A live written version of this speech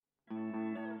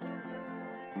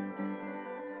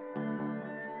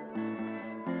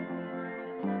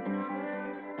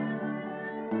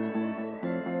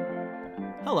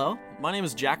Hello, my name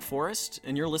is Jack Forrest,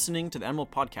 and you're listening to the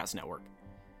Emerald Podcast Network.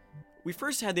 We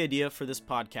first had the idea for this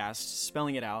podcast,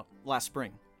 Spelling It Out, last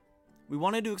spring. We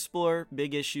wanted to explore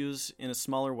big issues in a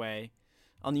smaller way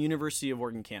on the University of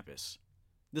Oregon campus.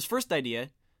 This first idea,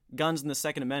 guns and the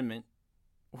Second Amendment,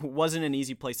 wasn't an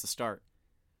easy place to start.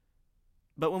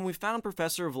 But when we found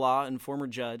Professor of Law and former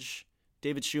Judge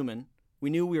David Schuman, we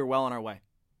knew we were well on our way.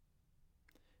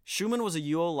 Schuman was a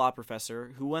UO law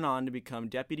professor who went on to become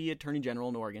Deputy Attorney General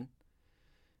in Oregon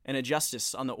and a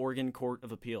justice on the Oregon Court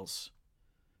of Appeals.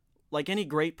 Like any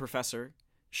great professor,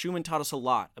 Schuman taught us a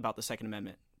lot about the Second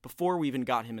Amendment before we even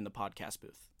got him in the podcast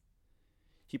booth.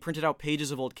 He printed out pages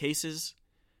of old cases,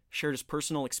 shared his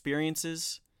personal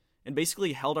experiences, and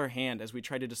basically held our hand as we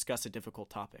tried to discuss a difficult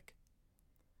topic.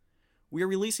 We are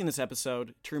releasing this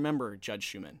episode to remember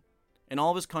Judge Schuman and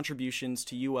all of his contributions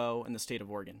to UO and the state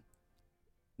of Oregon.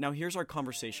 Now here's our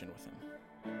conversation with him.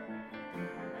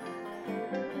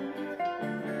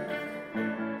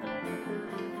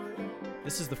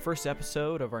 This is the first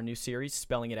episode of our new series,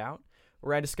 Spelling It Out,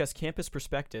 where I discuss campus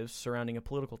perspectives surrounding a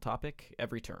political topic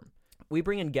every term. We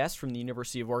bring in guests from the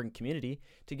University of Oregon community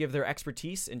to give their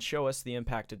expertise and show us the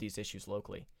impact of these issues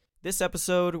locally. This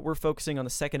episode, we're focusing on the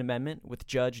Second Amendment with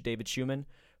Judge David Schuman,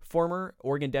 former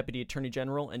Oregon Deputy Attorney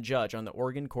General and Judge on the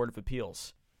Oregon Court of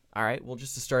Appeals. All right, well,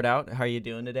 just to start out, how are you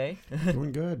doing today?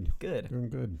 Doing good. Good. Doing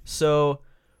good. So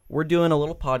we're doing a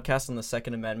little podcast on the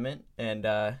Second Amendment,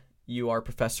 and you are a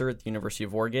professor at the University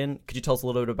of Oregon. Could you tell us a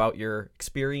little bit about your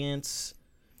experience,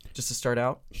 just to start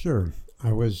out? Sure.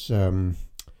 I was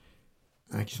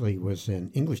actually was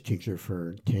an English teacher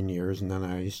for 10 years, and then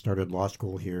I started law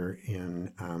school here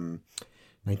in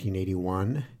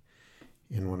 1981.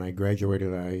 And when I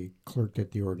graduated, I clerked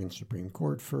at the Oregon Supreme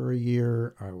Court for a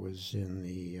year. I was in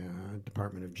the Oregon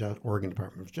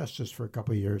Department of Justice for a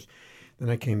couple of years. Then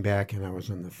I came back and I was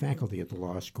on the faculty at the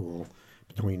law school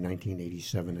between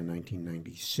 1987 and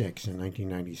 1996. In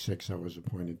 1996, I was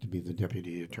appointed to be the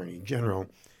Deputy Attorney General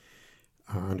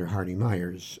under Hardy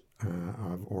Myers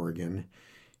of Oregon.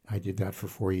 I did that for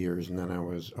 4 years, and then I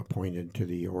was appointed to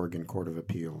the Oregon Court of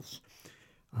Appeals.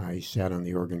 I sat on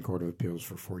the Oregon Court of Appeals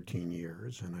for 14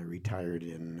 years, and I retired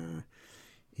in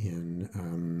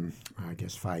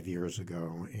 5 years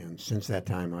ago. And since that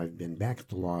time, I've been back at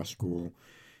the law school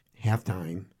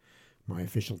half-time. My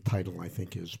official title, I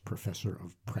think, is Professor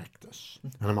of Practice.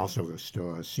 And I'm also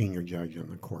still a senior judge on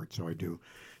the court, so I do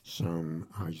some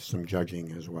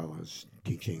judging as well as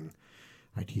teaching.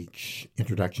 I teach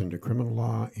Introduction to Criminal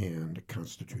Law and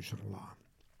Constitutional Law.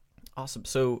 Awesome.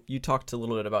 So you talked a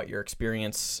little bit about your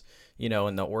experience,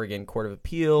 in the Oregon Court of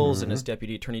Appeals and as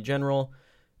Deputy Attorney General.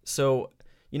 So,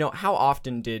 how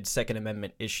often did Second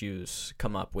Amendment issues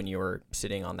come up when you were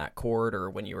sitting on that court or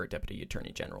when you were Deputy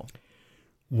Attorney General?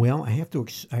 Well, I have to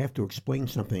explain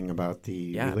something about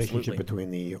the relationship absolutely.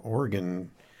 between the Oregon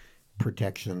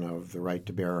protection of the right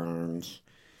to bear arms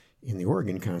in the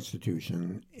Oregon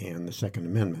Constitution and the Second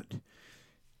Amendment.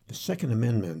 The Second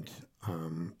Amendment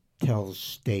tells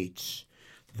states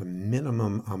the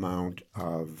minimum amount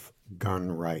of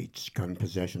gun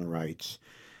possession rights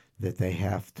that they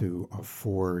have to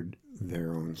afford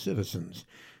their own citizens.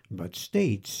 But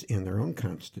states in their own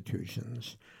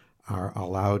constitutions are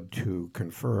allowed to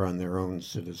confer on their own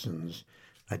citizens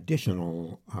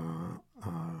additional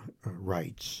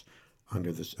rights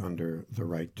under the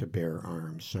right to bear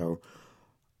arms. So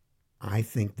I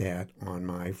think that on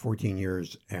my 14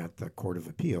 years at the Court of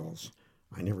Appeals,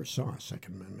 I never saw a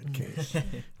Second Amendment case.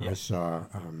 I saw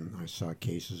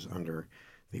cases under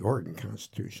the Oregon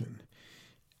Constitution,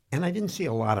 and I didn't see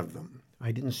a lot of them.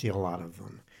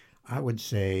 I would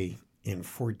say in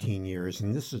 14 years,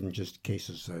 and this isn't just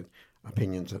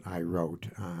opinions that I wrote,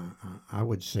 I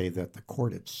would say that the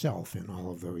court itself in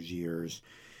all of those years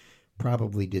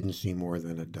probably didn't see more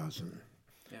than a dozen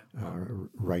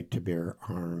right to bear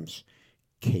arms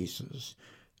cases.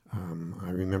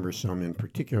 I remember some in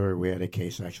particular. We had a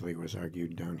case actually was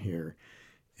argued down here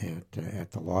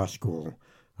at the law school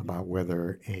about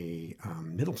whether a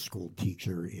middle school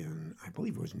teacher in, I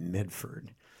believe it was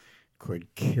Medford,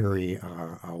 could carry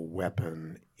a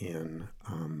weapon in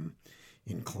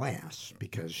class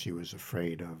because she was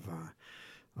afraid of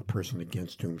a person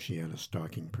against whom she had a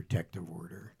stalking protective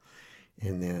order.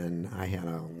 And then I had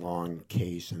a long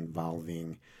case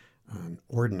involving an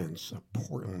ordinance, a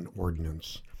Portland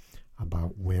ordinance,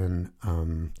 about when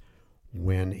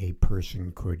a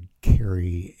person could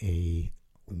carry a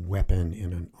weapon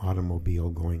in an automobile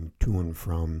going to and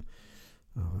from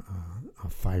a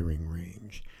firing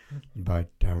range.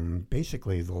 But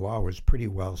basically the law was pretty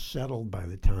well settled by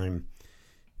the time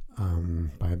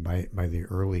by the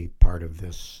early part of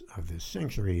this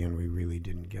century, and we really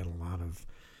didn't get a lot of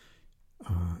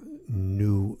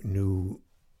new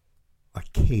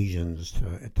occasions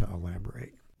to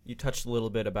elaborate. You touched a little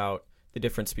bit about the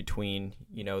difference between,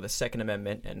 the Second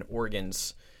Amendment and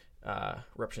Oregon's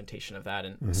representation of that.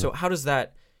 And so how does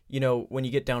that, when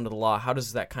you get down to the law, how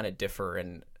does that kind of differ?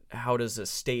 And how does a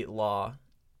state law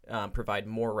provide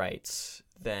more rights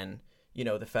than,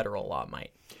 the federal law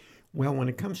might? Well, when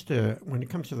it comes to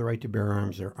the right to bear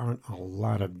arms, there aren't a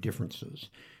lot of differences.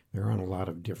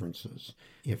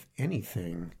 If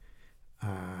anything,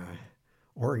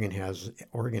 Oregon has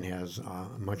a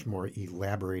much more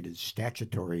elaborated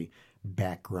statutory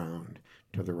background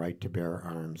to the right to bear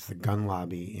arms. The gun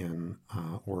lobby in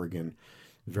Oregon,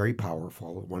 very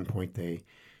powerful. At one point,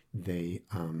 they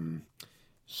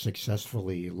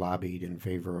successfully lobbied in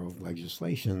favor of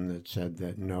legislation that said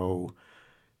that no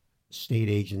state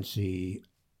agency,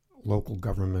 local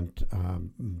government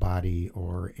body,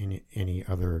 or any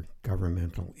other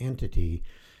governmental entity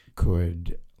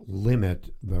could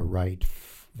limit the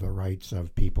rights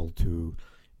of people to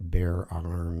bear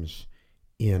arms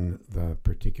in the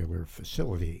particular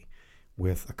facility,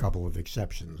 with a couple of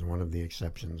exceptions. One of the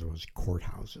exceptions was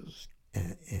courthouses.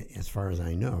 As far as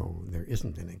I know, there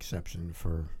isn't an exception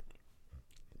for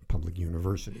public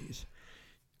universities.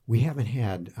 We haven't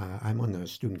had, I'm on the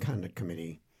Student Conduct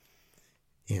Committee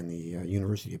and the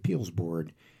University Appeals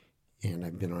Board, and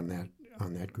I've been on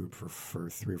that group for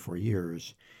 3 or 4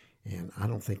 years, and I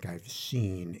don't think I've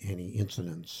seen any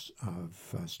incidents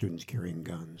of students carrying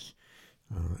guns,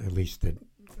 at least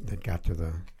that got to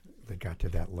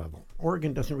that level.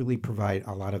 Oregon doesn't really provide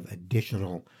a lot of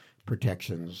additional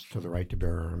protections to the right to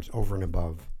bear arms over and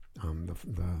above the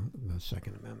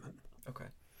Second Amendment. Okay.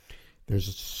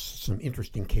 There's some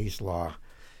interesting case law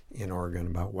in Oregon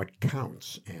about what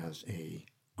counts as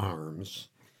arms.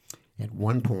 At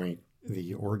one point,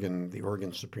 the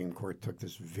Oregon Supreme Court took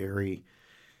this very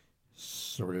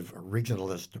sort of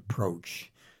originalist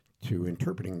approach to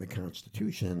interpreting the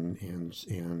Constitution,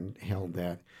 and held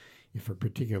that if a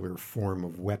particular form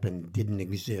of weapon didn't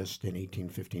exist in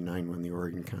 1859 when the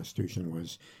Oregon Constitution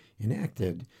was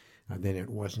enacted, then it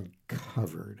wasn't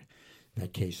covered.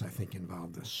 That case, I think,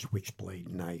 involved a switchblade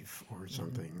knife or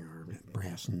something, or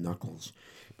brass knuckles.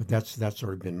 But that's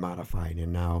sort of been modified,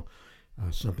 and now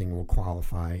something will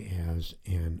qualify as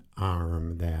an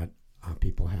arm that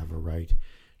people have a right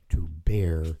to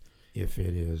bear if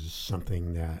it is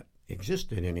something that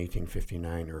existed in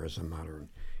 1859 or as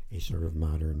a sort of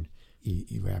modern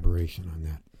elaboration on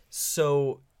that.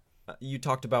 So you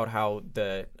talked about how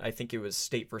I think it was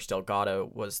State versus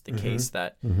Delgado was the case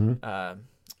that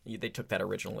they took that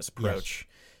originalist approach.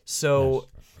 Yes. So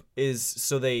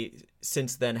so they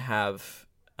since then have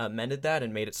amended that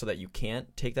and made it so that you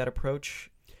can't take that approach?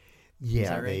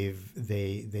 Yeah, right?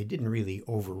 they didn't really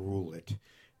overrule it.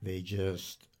 They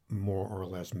just more or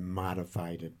less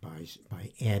modified it by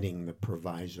adding the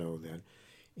proviso that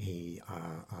a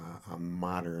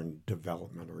modern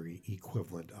development or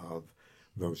equivalent of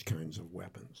those kinds of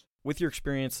weapons. With your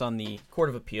experience on the Court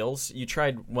of Appeals, you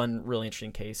tried one really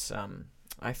interesting case,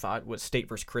 I thought, was State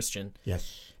versus Christian.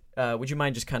 Yes. Would you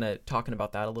mind just kind of talking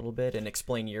about that a little bit and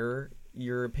explain your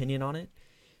opinion on it?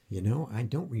 I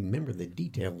don't remember the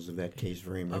details of that case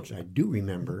very much. I do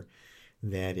remember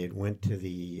that it went to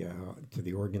the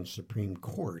Oregon Supreme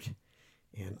Court,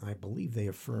 and I believe they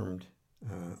affirmed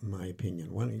my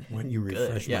opinion. Why don't you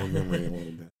refresh my memory a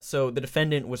little bit? So the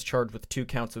defendant was charged with 2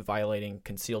 counts of violating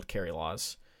concealed carry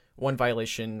laws. One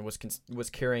violation was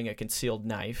carrying a concealed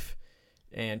knife,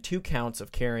 and 2 counts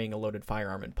of carrying a loaded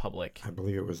firearm in public. I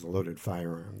believe it was the loaded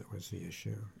firearm that was the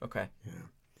issue. Okay. Yeah.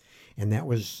 And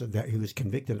that he was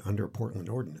convicted under a Portland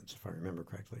ordinance, if I remember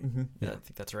correctly. Mm-hmm. Yeah, I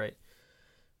think that's right.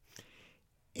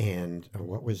 And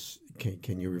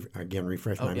can you again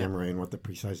refresh my memory on what the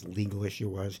precise legal issue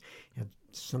was? It had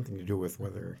something to do with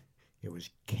whether it was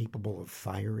capable of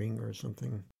firing or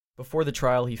something. Before the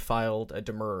trial, he filed a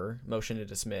demurrer, motion to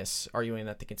dismiss, arguing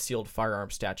that the concealed firearm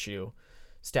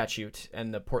statute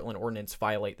and the Portland ordinance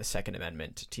violate the Second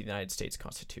Amendment to the United States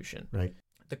Constitution. Right.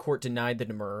 The court denied the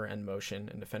demurrer and motion,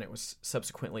 and the defendant was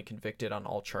subsequently convicted on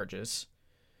all charges.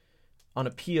 On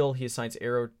appeal, he assigns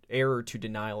error to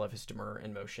denial of his demurrer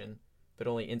and motion, but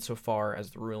only insofar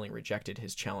as the ruling rejected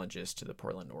his challenges to the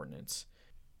Portland ordinance.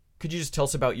 Could you just tell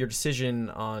us about your decision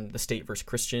on the State versus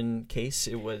Christian case?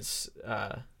 It was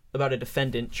about a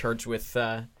defendant charged with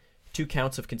 2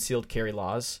 counts of concealed carry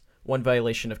laws, 1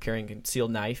 violation of carrying a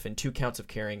concealed knife, and 2 counts of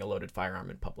carrying a loaded firearm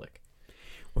in public.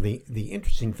 Well, the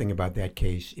interesting thing about that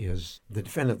case is the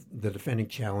defendant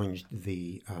challenged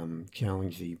the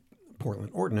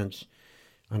Portland ordinance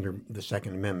under the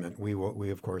Second Amendment, we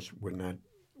of course would not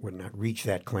reach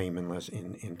that claim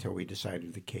until we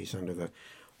decided the case under the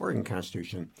Oregon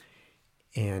Constitution.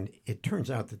 And it turns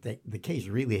out that the case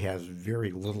really has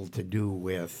very little to do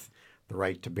with the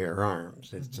right to bear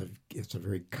arms. It's a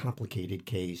very complicated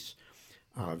case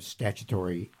of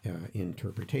statutory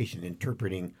interpretation,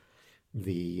 interpreting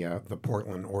the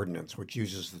Portland ordinance, which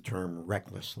uses the term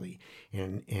recklessly,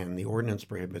 and the ordinance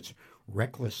prohibits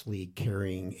recklessly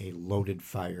carrying a loaded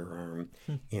firearm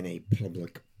in a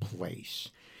public place.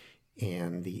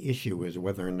 And the issue is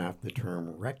whether or not the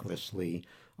term recklessly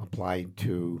applied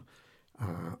to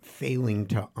failing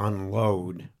to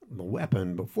unload the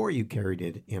weapon before you carried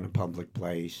it in a public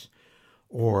place,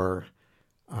 or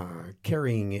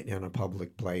carrying it in a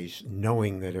public place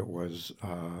knowing that it was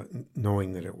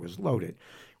loaded.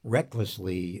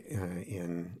 Recklessly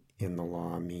in the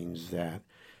law means that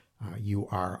you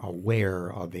are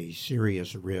aware of a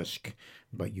serious risk,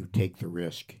 but you take the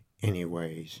risk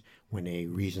anyways when a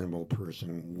reasonable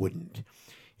person wouldn't.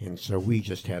 And so we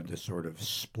just had to sort of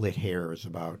split hairs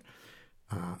about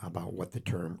what the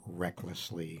term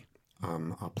recklessly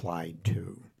applied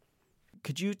to.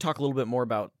 Could you talk a little bit more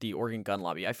about the Oregon gun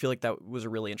lobby? I feel like that was a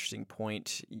really interesting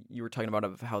point. You were talking about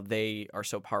of how they are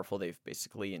so powerful. They've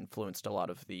basically influenced a lot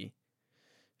of the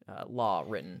law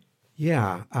written.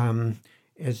 Yeah,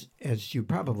 as you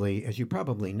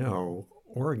probably know,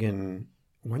 Oregon,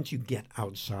 once you get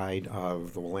outside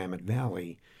of the Willamette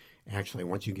Valley, actually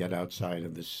once you get outside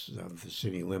of the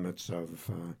city limits of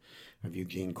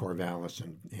Eugene, Corvallis,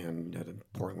 and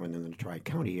Portland and the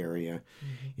Tri-County area,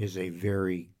 is a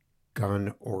very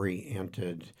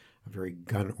gun-oriented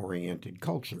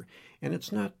culture. And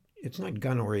it's not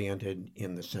gun-oriented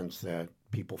in the sense that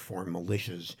people form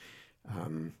militias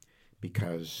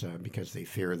because they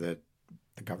fear that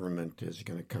the government is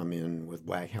going to come in with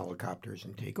black helicopters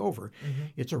and take over.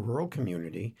 It's a rural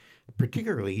community,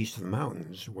 particularly east of the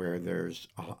mountains, where there's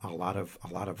a lot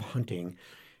of hunting,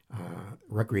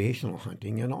 recreational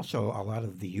hunting, and also a lot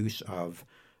of the use of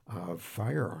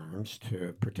firearms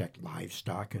to protect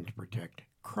livestock and to protect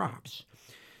crops.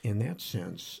 In that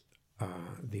sense,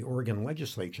 the Oregon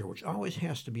legislature, which always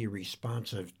has to be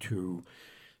responsive to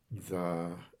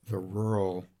the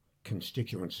rural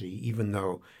constituency, even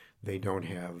though they don't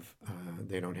have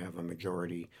a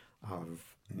majority of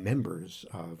members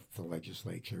of the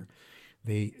legislature,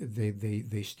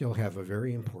 they still have a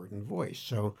very important voice.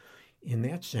 So in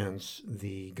that sense,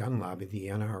 the gun lobby, the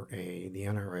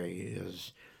NRA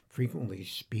is frequently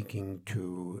speaking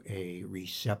to a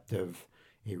receptive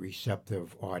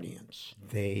audience.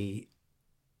 They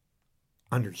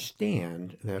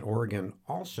understand that Oregon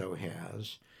also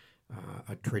has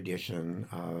a tradition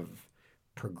of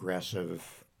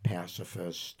progressive,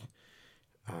 pacifist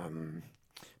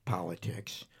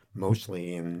politics,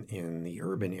 mostly in the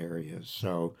urban areas.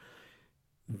 So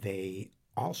they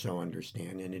also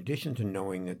understand, in addition to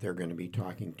knowing that they're going to be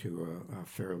talking to a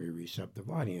fairly receptive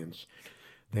audience,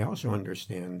 they also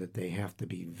understand that they have to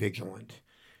be vigilant.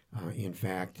 In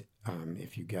fact,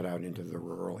 if you get out into the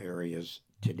rural areas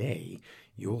today,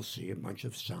 you'll see a bunch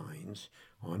of signs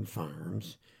on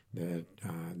farms that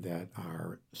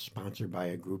are sponsored by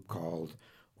a group called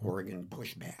Oregon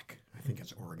Pushback. I think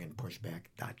it's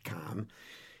OregonPushback.com.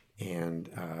 And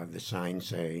the signs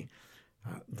say,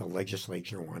 the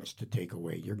legislature wants to take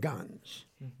away your guns.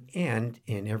 And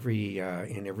in every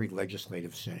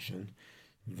legislative session,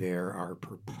 there are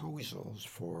proposals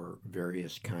for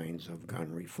various kinds of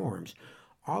gun reforms,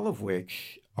 all of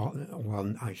which,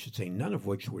 I should say none of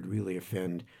which would really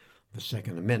offend the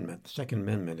Second Amendment. The Second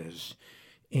Amendment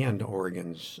and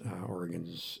Oregon's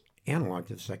analog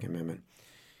to the Second Amendment,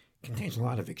 contains a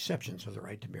lot of exceptions for the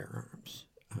right to bear arms.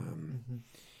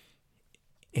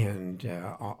 And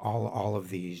all of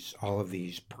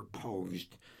these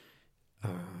proposed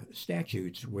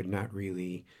statutes would not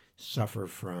really suffer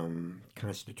from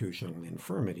constitutional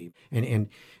infirmity, and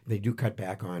they do cut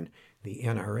back on the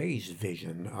NRA's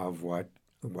vision of what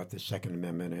the Second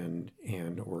Amendment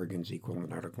and Oregon's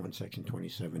equivalent Article 1, Section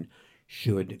 27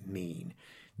 should mean.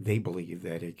 They believe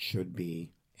that it should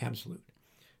be absolute,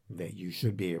 that you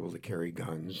should be able to carry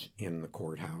guns in the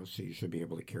courthouse, you should be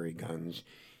able to carry guns,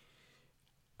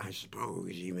 I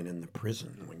suppose, even in the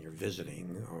prison when you're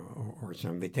visiting or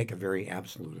something. They take a very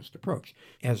absolutist approach.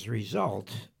 As a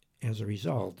result,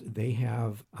 they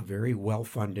have a very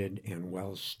well-funded and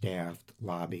well-staffed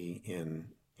lobby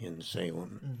in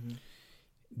Salem.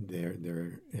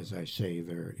 They're as I say,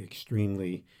 they're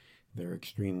extremely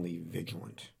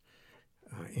vigilant,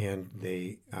 and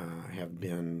they have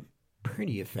been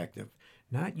pretty effective.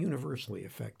 Not universally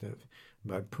effective,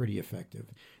 but pretty effective.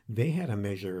 They had a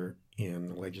measure in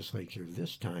the legislature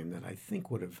this time that I think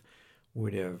would have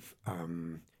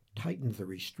tightened the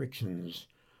restrictions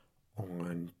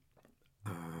on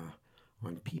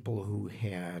people who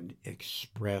had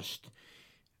expressed,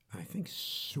 I think,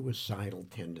 suicidal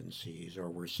tendencies or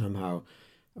were somehow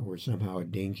a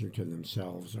danger to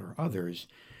themselves or others,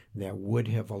 that would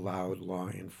have allowed law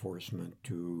enforcement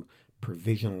to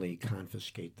provisionally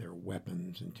confiscate their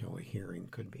weapons until a hearing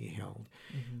could be held.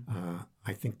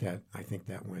 I think that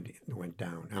went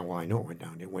down. Now, well, I know it went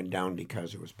down. It went down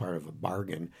because it was part of a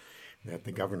bargain that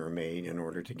the governor made in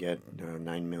order to get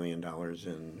 $9 million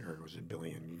in, or was it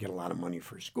billion? You get a lot of money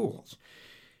for schools,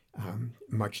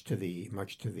 much to the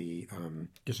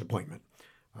disappointment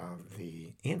of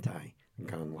the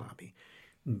anti-gun lobby.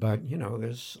 But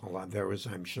there was,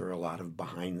 I'm sure, a lot of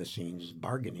behind-the-scenes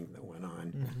bargaining that went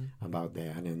on about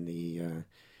that, and the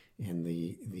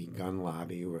gun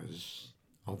lobby was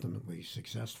ultimately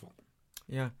successful.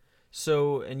 Yeah.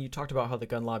 So, and you talked about how the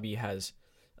gun lobby has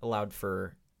allowed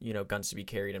for guns to be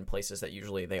carried in places that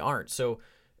usually they aren't. So,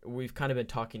 we've kind of been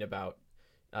talking about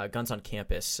guns on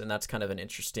campus, and that's kind of an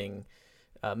interesting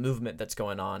movement that's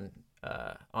going on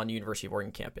the University of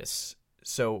Oregon campus.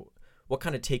 So, what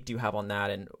kind of take do you have on that,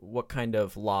 and what kind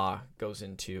of law goes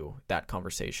into that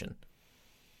conversation?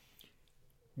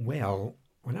 Well,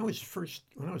 when I was first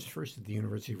at the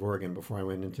University of Oregon, before I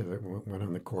went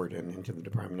on the court and into the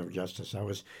Department of Justice, I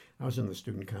was in the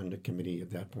Student Conduct Committee at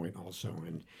that point also,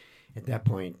 and at that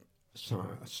point,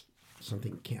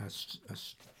 something came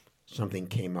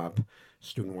up. A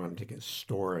student wanted to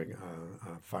store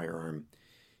a firearm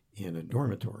in a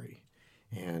dormitory,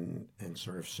 and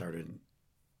sort of started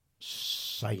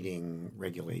citing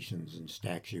regulations and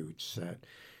statutes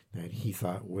that he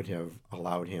thought would have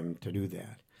allowed him to do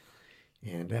that.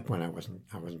 And at that point, I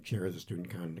wasn't chair of the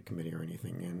Student Conduct Committee or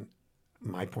anything. And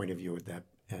my point of view at that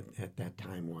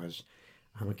time was,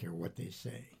 I don't care what they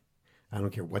say, I don't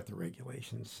care what the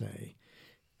regulations say.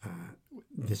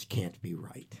 This can't be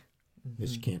right.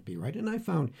 This can't be right. And I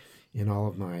found in all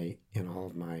of my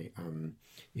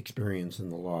experience in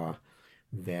the law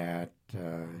that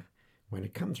when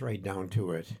it comes right down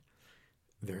to it,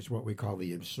 there's what we call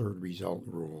the absurd result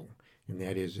rule. And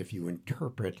that is, if you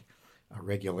interpret a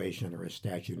regulation or a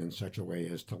statute in such a way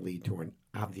as to lead to an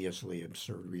obviously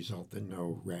absurd result that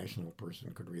no rational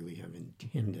person could really have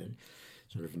intended,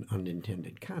 sort of an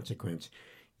unintended consequence,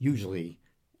 usually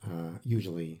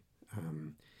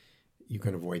you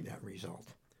can avoid that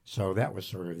result. So that was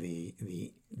sort of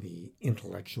the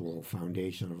intellectual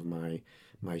foundation of my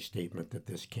statement that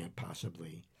this can't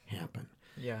possibly happen.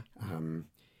 Yeah.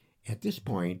 At this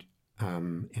point,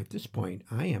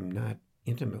 I am not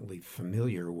intimately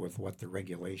familiar with what the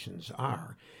regulations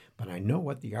are, but I know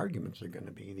what the arguments are going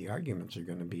to be. The arguments are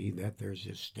going to be that there's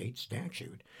this state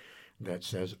statute that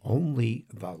says only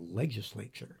the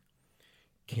legislature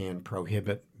can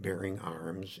prohibit bearing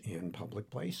arms in public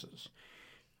places.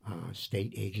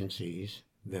 State agencies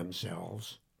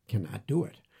themselves cannot do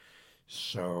it.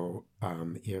 So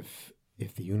if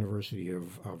the University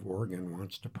of Oregon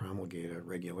wants to promulgate a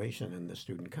regulation in the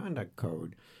Student Conduct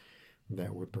Code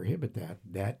that would prohibit that,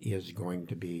 that is going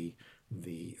to be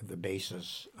the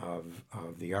basis of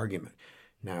the argument.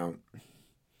 Now,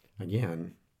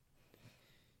 again,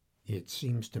 it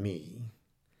seems to me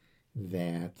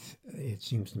that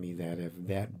if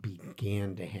that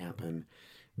began to happen,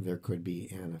 there could be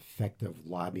an effective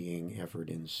lobbying effort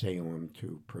in Salem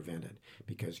to prevent it,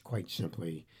 because quite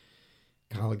simply,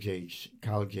 college age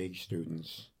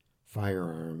students,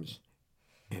 firearms,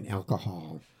 and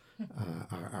alcohol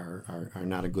are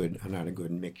not a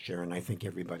good mixture, and I think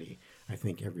everybody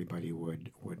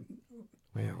would.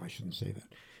 Well, I shouldn't say that.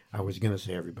 I was going to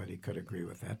say everybody could agree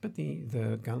with that, but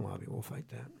the gun lobby will fight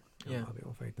that. Yeah. Lobby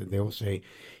will fight that. They will say,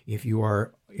 if you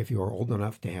are old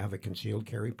enough to have a concealed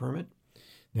carry permit,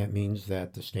 that means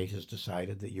that the state has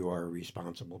decided that you are a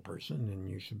responsible person and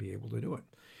you should be able to do it.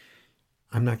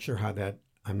 I'm not sure how that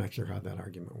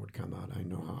argument would come out. I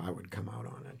know how I would come out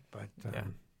on it, but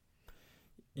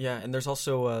yeah, and there's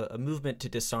also a movement to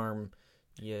disarm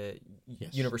yes.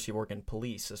 University of Oregon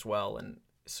police as well. And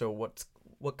so, what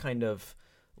kind of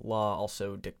law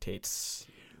also dictates?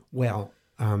 Well,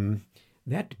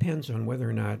 that depends on whether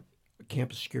or not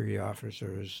campus security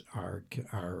officers are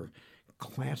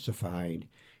classified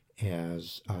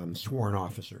as sworn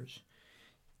officers,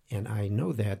 and I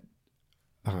know that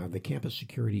the campus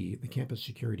security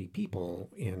people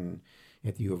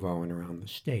at the U of O and around the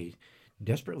state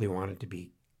desperately wanted to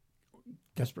be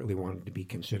desperately wanted to be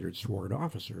considered sworn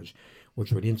officers,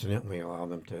 which would incidentally allow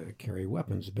them to carry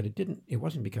weapons. But it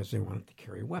wasn't because they wanted to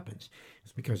carry weapons.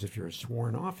 It's because if you're a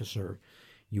sworn officer,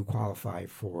 you qualify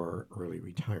for early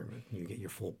retirement. You get your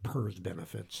full PERS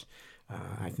benefits,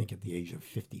 I think at the age of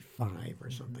 55 or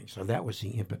something. So that was the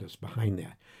impetus behind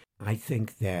that. I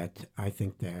think that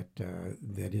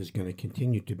that is going to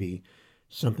continue to be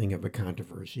something of a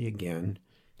controversy. Again,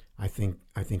 I think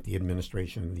the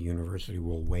administration of the university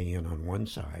will weigh in on one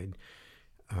side,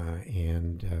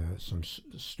 and some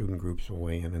student groups will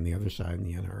weigh in on the other side, and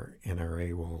the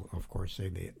NRA will, of course, say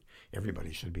that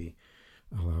everybody should be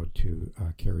allowed to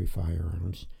carry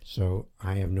firearms. So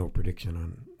I have no prediction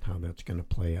on how that's going to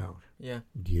play out. Yeah.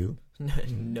 Do you?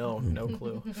 No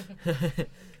clue. I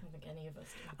don't think any of us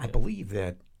do. I believe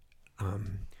that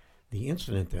the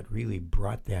incident that really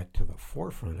brought that to the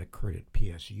forefront occurred at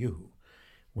PSU,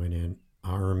 when an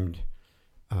armed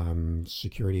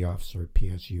security officer at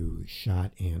PSU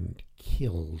shot and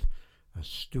killed a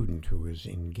student who was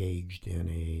engaged in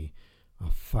a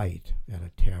fight at a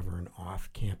tavern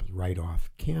right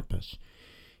off campus.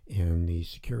 And the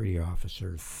security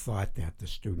officer thought that the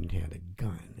student had a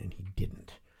gun, and he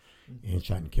didn't, and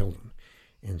shot and killed him.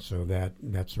 And so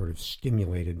that sort of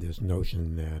stimulated this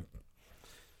notion that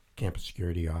campus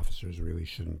security officers really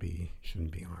shouldn't be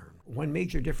armed. One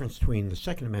major difference between the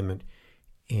Second Amendment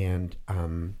and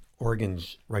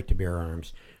Oregon's right to bear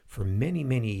arms, for many,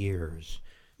 many years,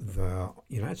 the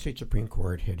United States Supreme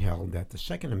Court had held that the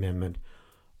Second Amendment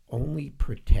only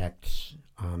protects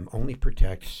the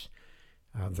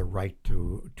right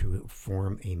to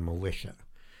form a militia,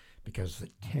 because the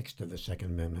text of the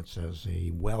Second Amendment says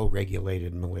a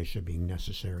well-regulated militia being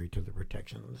necessary to the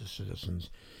protection of the citizens,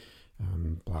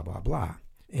 blah, blah, blah.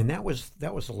 And that was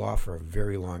the law for a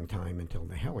very long time until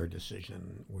the Heller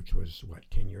decision, which was,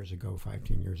 10 years ago,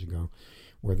 10 years ago,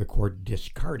 where the court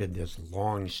discarded this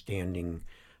long-standing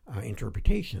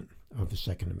interpretation of the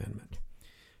Second Amendment.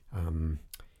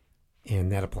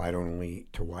 And that applied only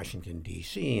to Washington,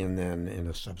 D.C., and then in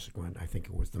a subsequent, I think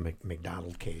it was the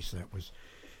McDonald case, that was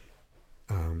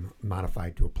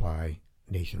modified to apply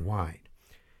nationwide.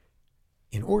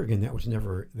 In Oregon, that was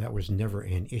never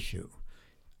an issue.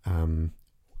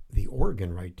 The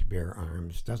Oregon right to bear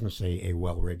arms doesn't say a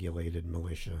well-regulated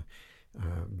militia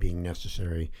being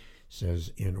necessary.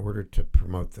 Says in order to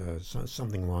promote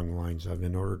something along the lines of,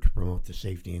 in order to promote the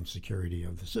safety and security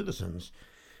of the citizens,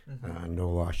 no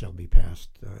law shall be passed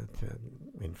to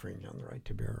infringe on the right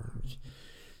to bear arms.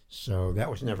 So that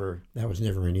was never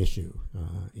an issue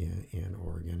in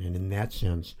Oregon, and in that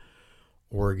sense,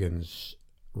 Oregon's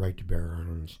right to bear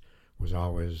arms was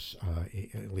always,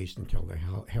 at least until the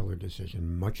Heller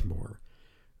decision, much more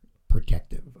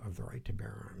protective of the right to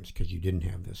bear arms, because you didn't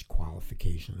have this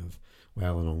qualification of,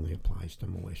 well, it only applies to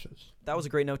militias. That was a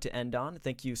great note to end on.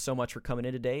 Thank you so much for coming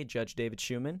in today, Judge David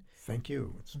Schuman. Thank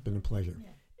you. It's been a pleasure.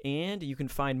 Yeah. And you can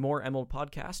find more Emerald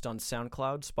Podcast on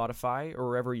SoundCloud, Spotify, or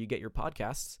wherever you get your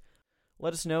podcasts.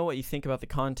 Let us know what you think about the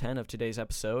content of today's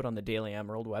episode on the Daily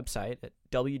Emerald website at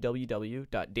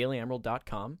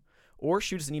www.dailyemerald.com, or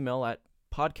shoot us an email at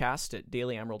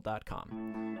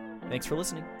podcast@dailyemerald.com. Thanks for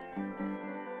listening.